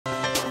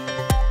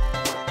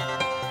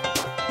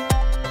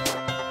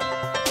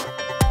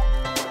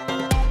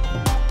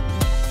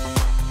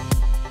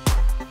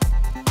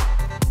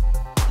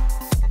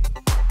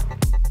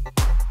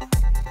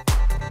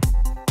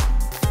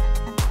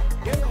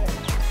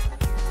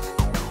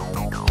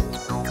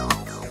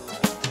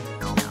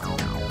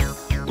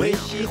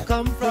she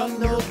come from,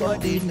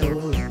 nobody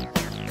knows.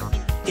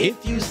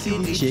 If you see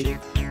the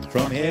chick,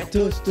 from head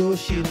to toe,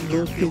 she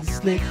looking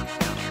slick.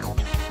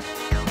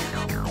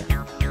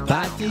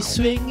 Party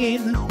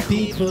swinging,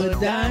 people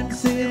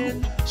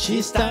dancing.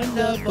 She stand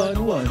up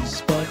on one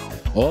spot,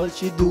 all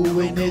she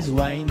doing is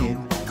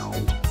whining.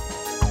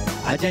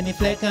 A Jenny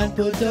Fleck and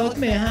put out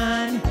my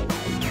hand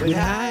with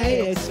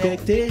high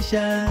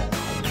expectation.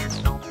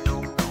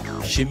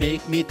 She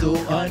make me to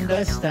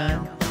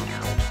understand.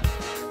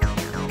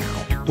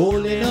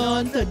 Holding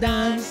on to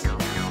dance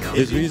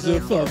is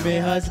reserved for my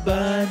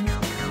husband.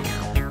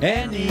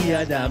 Any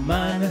other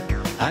man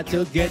had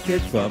to get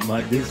it from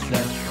a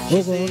distance.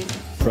 Over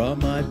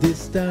from a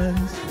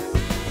distance.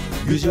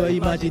 Use your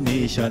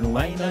imagination,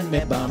 wine on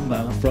me bam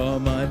bam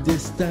from a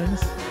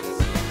distance.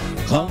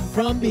 Come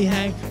from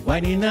behind,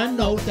 whining and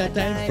out of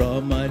time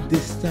from a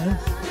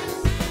distance.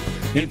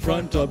 In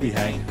front or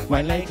behind,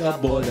 wine like a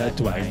ball of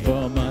twine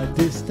from a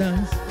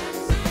distance.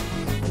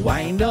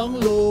 Wine down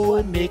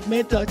low, make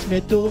me touch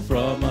me toe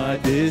from a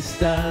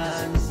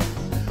distance.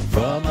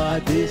 From a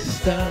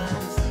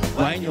distance.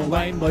 Wine your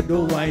wine, but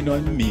don't wine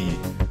on me.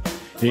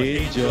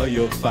 Enjoy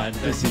your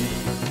fantasy.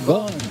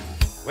 Gone.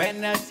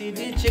 When I see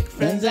the chick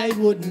friends, I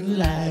wouldn't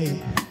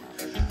lie.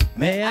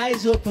 My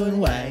eyes open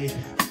wide,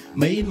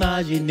 my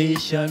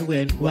imagination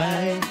went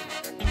wide.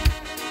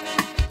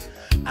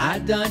 I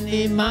done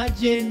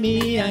imagine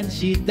me and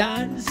she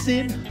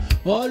dancing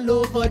all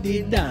over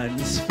the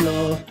dance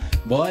floor.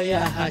 Boy,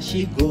 how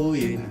she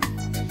going?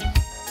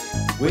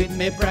 With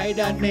me pride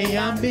and me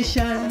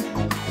ambition,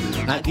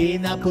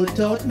 again I put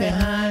out my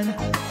hand,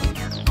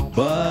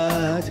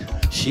 but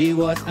she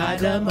was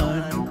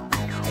adamant.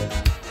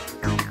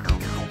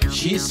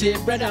 She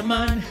said, brother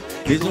man,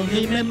 it's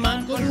only me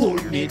man could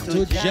hold me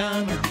to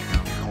jam.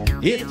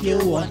 If you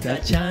want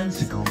a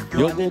chance,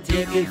 you go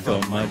take it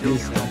from a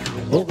distance.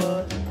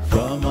 Over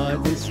from a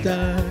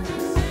distance.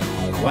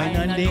 Wine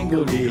and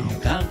dingoli,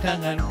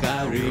 kang and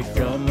carry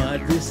from a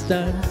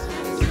distance.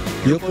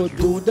 You could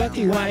do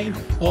dirty wine,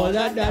 all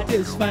of that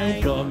is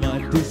fine from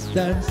a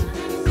distance.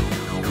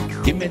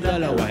 Give me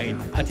dollar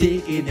wine, I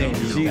take it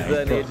any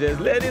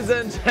time. Ladies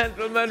and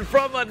gentlemen,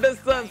 from a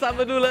distance,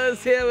 Hamidullah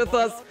is here with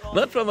us.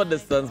 Not from a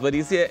distance, but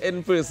he's here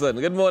in person.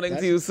 Good morning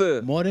to you,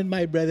 sir. Morning,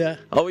 my brother.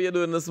 How are you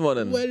doing this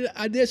morning? Well,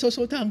 I did so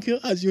thank you,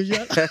 as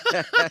usual.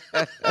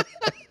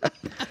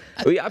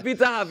 We're happy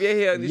to have you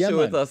here on the show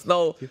with us.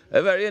 Now,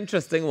 a very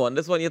interesting one.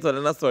 This one you're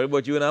telling a story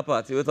about you in a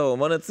party with a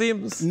woman, it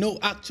seems. No,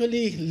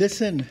 actually,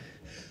 listen.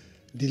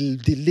 The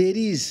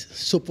ladies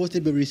supposed to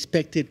be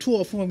respected. Too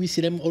often when we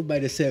see them out by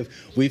themselves,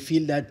 we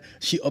feel that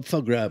she up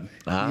for grab.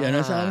 You understand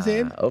what I'm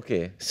saying?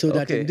 Okay. So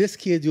that in this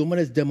case, the woman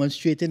is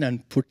demonstrating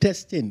and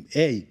protesting.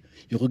 Hey,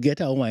 you could get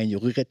a wine, you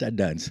could get a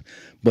dance,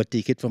 but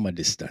take it from a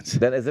distance.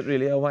 Then is it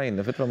really a wine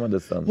if it's from a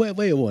distance?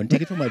 Where you want,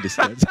 take it from a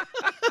distance.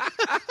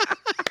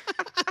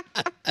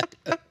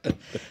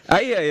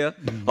 I hear you.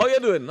 How you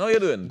doing? How you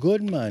doing?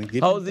 Good, man.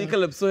 How's the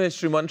Calypso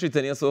History Month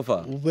treating you so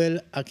far? Well,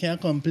 I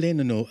can't complain,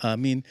 you know. I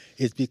mean,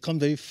 it's become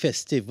very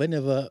festive.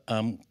 Whenever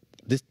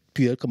this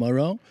period come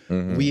around,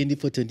 we in the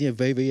fraternity are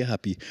very, very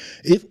happy.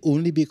 If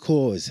only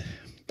because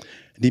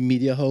the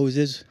media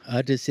houses, I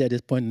have to say at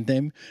this point in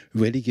time,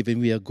 really giving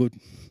me a good,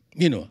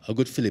 a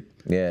good fillip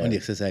on the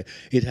exercise.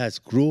 It has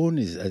grown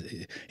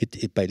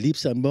it by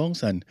leaps and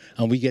bounds, and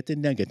we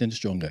getting there, getting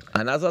stronger.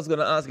 And as I was going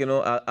to ask,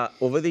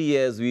 over the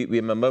years, we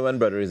remember when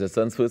Brother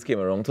Resistance first came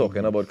around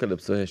talking about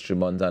Calypso History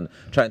Month and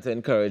trying to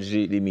encourage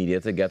the media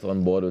to get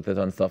on board with it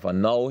and stuff.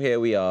 And now here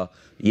we are,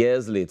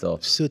 years later.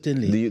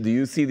 Certainly. Do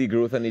you see the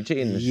growth and the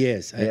change?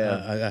 Yes.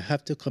 I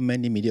have to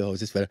commend the media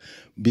houses for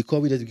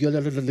because we just give a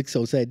lot of licks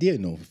outside there,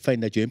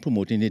 find that you ain't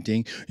promoting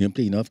anything, you ain't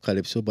playing enough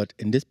Calypso, but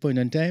in this point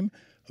in time,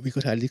 we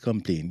could hardly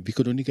complain. We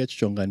could only get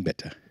stronger and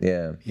better.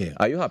 Yeah.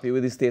 Are you happy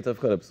with the state of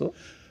Calypso?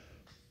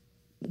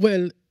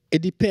 Well,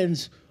 it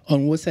depends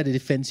on what side of the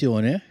fence you're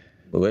on, eh?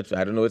 Which,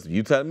 I don't know,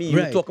 you tell me.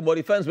 Right. You talk about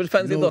the fence. Which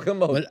fence are you talking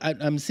about? Well,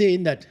 I'm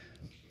saying that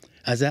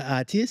as an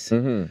artist,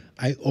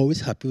 I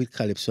always happy with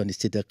Calypso and the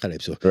state of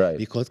Calypso. Right.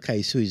 Because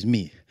Calypso is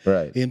me.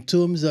 Right. In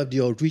terms of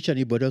the outreach and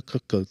the broader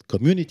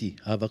community,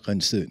 I have a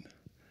concern.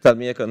 Tell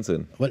me your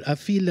concern. Well, I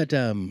feel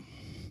that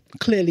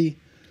clearly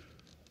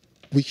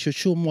we should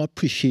show more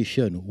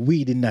appreciation,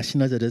 we, the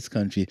nationals of this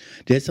country.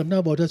 There's something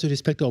about us with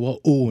respect to our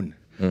own,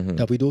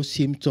 that we don't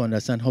seem to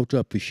understand how to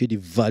appreciate the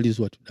values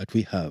that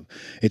we have.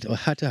 It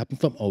had to happen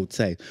from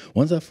outside.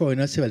 Once a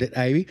foreigner said, well, let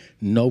Irie,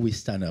 now we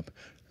stand up.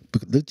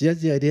 Just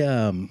the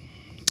idea,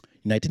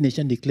 United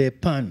Nations declare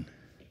PAN,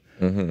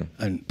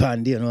 and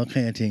PAN Day and all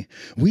kind of thing.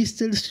 We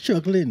still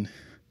struggling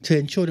to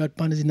ensure that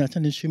PAN is a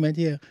national instrument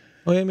here.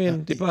 What do you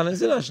mean? The PAN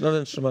is a national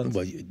instrument?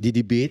 Well, the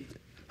debate,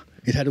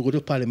 it had to go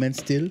to Parliament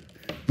still.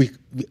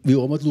 We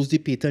almost lose the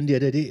patent the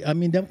other day. I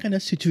mean, that kind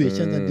of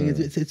situation, and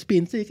things, it's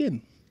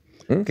painstaking.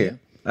 Okay. Yeah.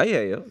 I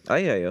hear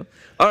you.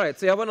 All right,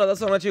 so you have another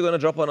song that you're going to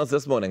drop on us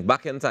this morning,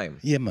 Back in Time.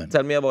 Yeah, man.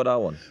 Tell me about that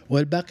one.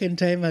 Well, Back in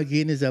Time,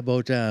 again, is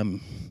about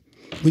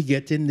we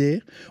get in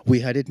there, we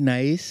had it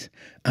nice,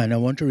 and I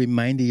want to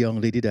remind the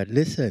young lady that,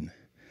 listen,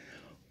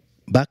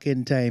 Back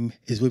in time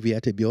is where we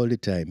had to be all the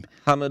time.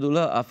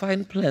 Hamidullah, I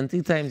find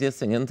plenty times you're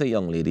singing to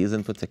young ladies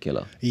in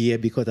particular. Yeah,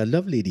 because I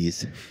love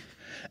ladies.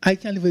 I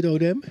can't live without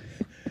them.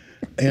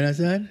 You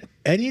understand?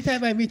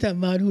 Anytime I meet a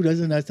man who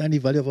doesn't understand the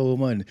value of a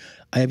woman,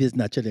 I am his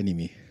natural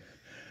enemy.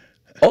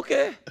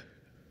 Okay.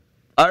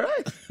 All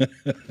right.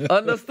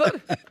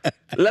 Understood.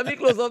 Let me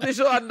close off the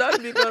show on that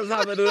because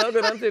Hamidullah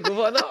going to take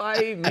over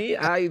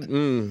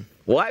now.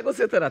 Why go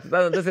say to that?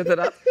 Don't say to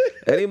that.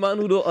 Any man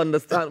who don't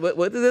understand,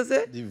 what does it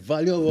say? The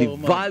value of a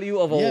woman. The value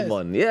of a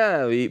woman.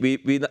 Yeah,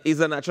 he's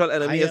a natural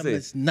enemy. I am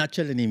his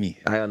natural enemy.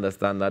 I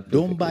understand that.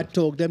 Don't bad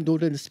talk them,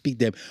 don't speak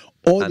them.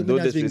 And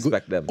don't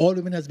disrespect them. All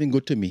women has been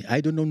good to me.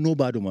 I don't know no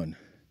bad woman.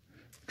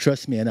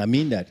 Trust me, and I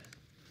mean that.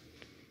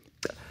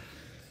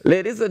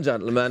 Ladies and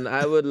gentlemen,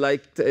 I would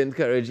like to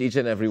encourage each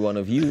and every one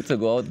of you to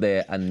go out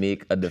there and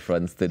make a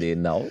difference today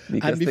now.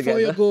 Because and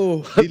before you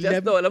go...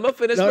 just no, let me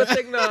finish my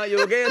thing now.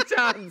 You'll get a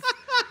chance.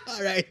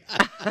 All right.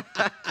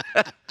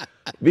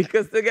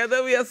 Because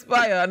together we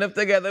aspire, and if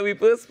together we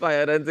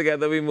perspire, then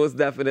together we most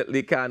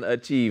definitely can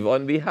achieve.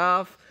 On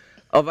behalf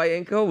of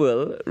Ayenka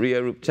Will,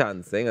 Ria Rup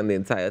Chansing, and the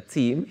entire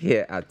team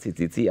here at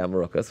TTT, I'm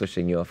Ruckus,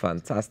 wishing you a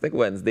fantastic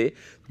Wednesday.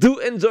 Do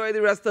enjoy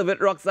the rest of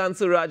it. Roxanne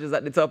Suraj is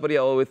at the top of the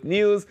hour with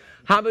news.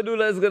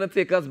 Hamidullah is going to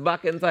take us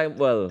back in time.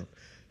 Well,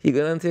 he's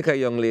going to take a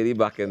young lady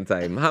back in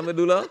time.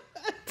 Hamidullah,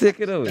 take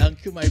it away.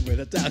 Thank you, my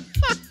brother. Thank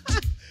you.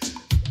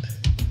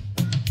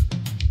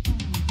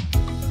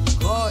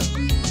 God.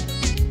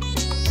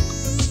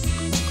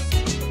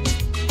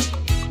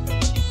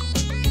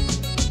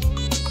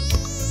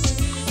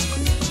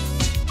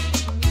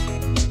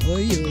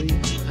 Oy, oy,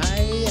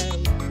 ay, ay.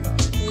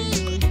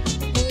 Oy,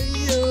 oy,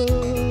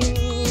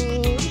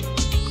 oy.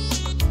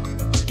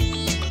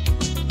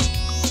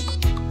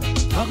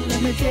 Come,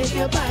 let me take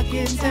you back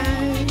in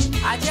time.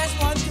 I just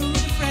want to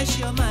refresh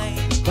your mind.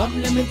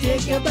 Come, let me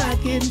take you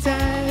back in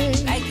time.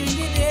 Like in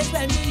the days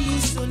when we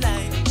used to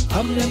lie.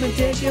 Come, let me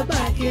take you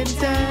back in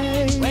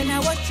time. When I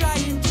was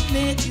trying to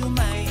make you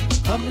mine.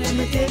 Come, let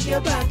me take you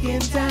back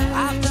in time.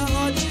 After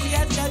all these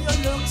years, girl, you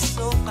look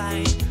so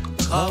fine.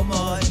 Come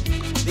on,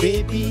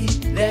 baby,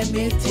 let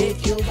me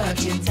take you back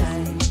in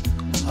time.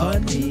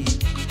 Honey,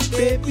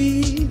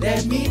 baby,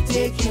 let me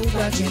take you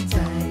back in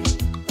time.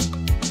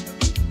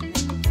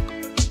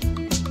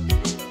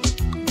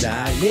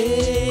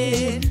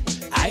 Darling,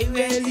 I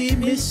really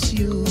miss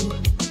you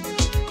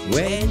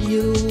when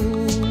you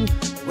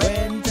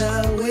went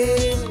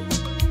away.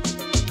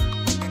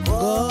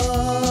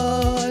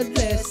 God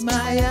bless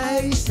my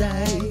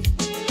eyesight.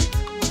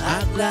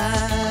 I'm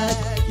glad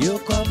you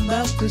come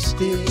back to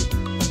stay.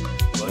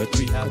 But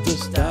we have to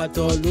start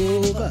all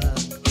over.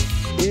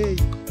 Hey.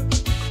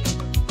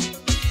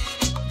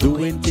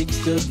 Doing things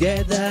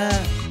together.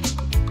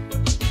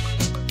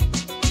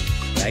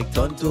 Like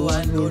Tonto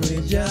and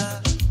Norwegia.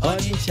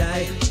 Honey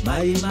child,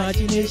 my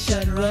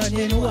imagination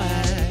running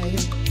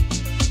wild.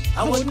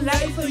 I wouldn't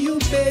lie for you,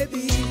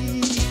 baby.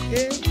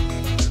 Hey.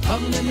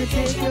 Come, let me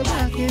take you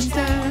back in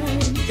time.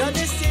 You're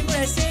the thing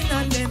resting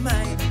on my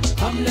mind.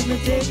 Come, let me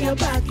take you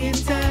back in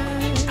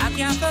time. I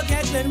can't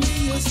forget when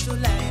we used to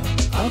lie.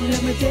 Come,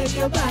 let me take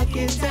you back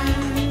in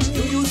time.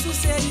 You used to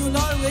say you'll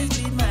always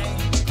be mine.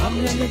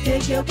 Come, let me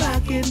take you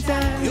back in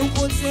time. You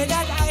could say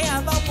that I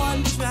have a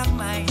one-track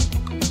mind.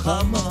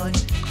 Come on,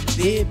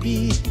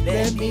 baby,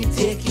 let me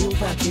take you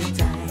back in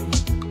time.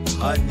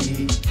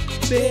 Honey,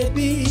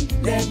 baby,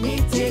 let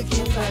me take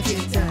you back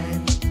in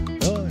time.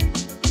 Oh.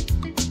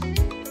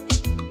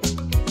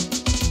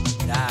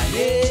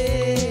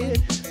 Darling,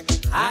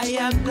 I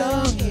am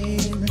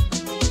longing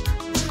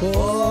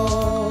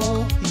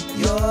for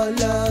your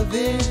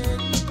loving.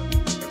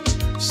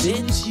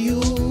 Since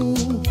you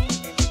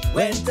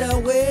went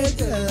away,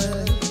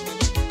 girl,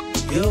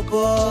 your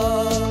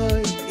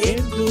boy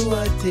into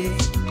a thing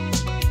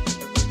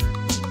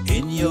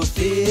in your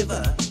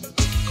favor.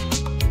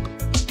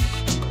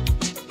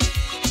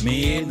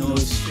 Me ain't no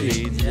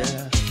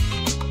stranger.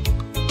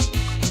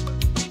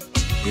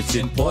 It's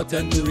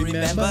important to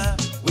remember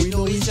we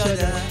know each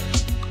other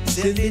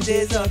since the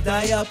days of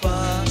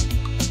diaper.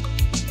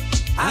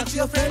 Ask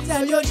your friends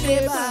and your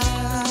neighbor.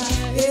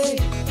 Hey.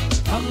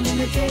 Come, let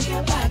me take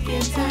you back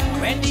in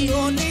time. When the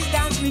only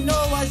dance we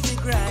know was the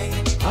grind.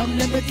 Come,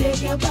 let me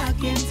take you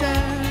back in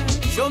time.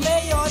 Show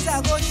me yours,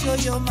 I go show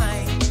you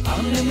mine.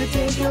 Come, let me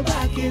take you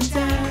back in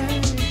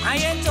time. I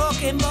ain't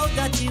talking about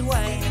dirty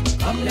wine.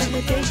 Come, let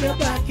me take you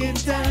back in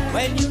time.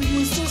 When you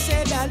used to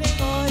say, darling,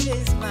 all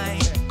is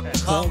mine.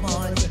 Come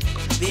on,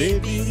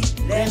 baby,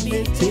 let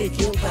me take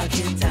you back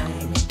in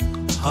time.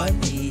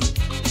 Honey,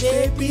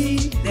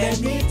 baby,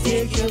 let me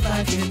take you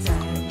back in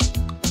time.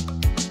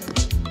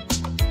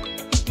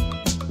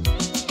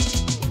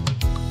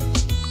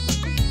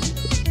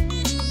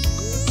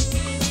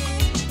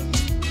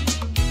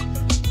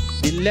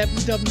 The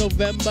 11th of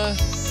November,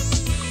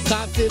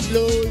 Coffee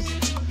Blues,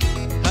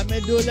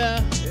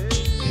 Hamidullah,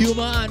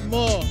 Humor and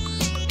more.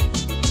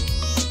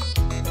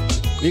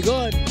 We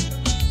gone.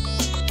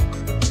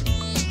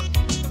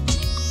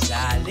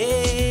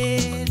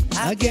 Darling,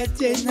 I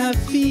get in a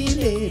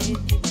feeling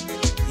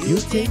You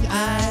think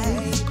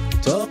I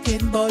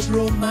talking about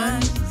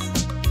romance?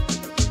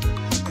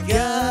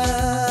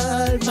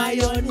 Girl, my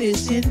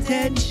honest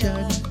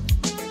intention,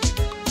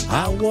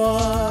 I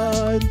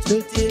want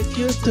to take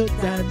you to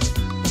dance.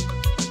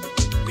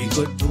 We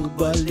could do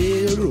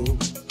bolero,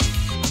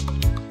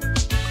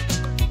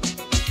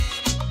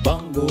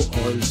 bongo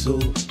also,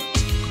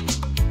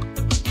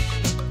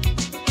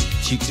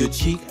 cheek to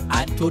cheek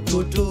and toe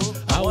to toe.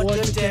 I want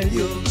to tell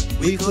you,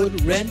 we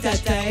could rent a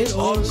tile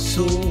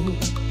also.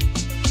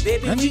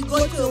 Baby, and we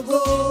got to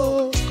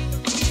go.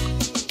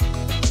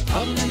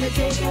 Come, let me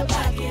take you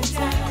back in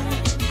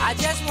time. I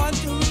just want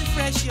to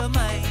refresh your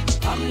mind.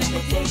 Come, let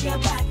me take you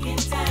back in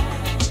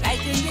time.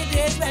 Like in the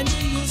days when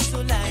we used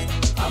to lie.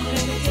 Come,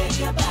 let me take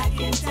you back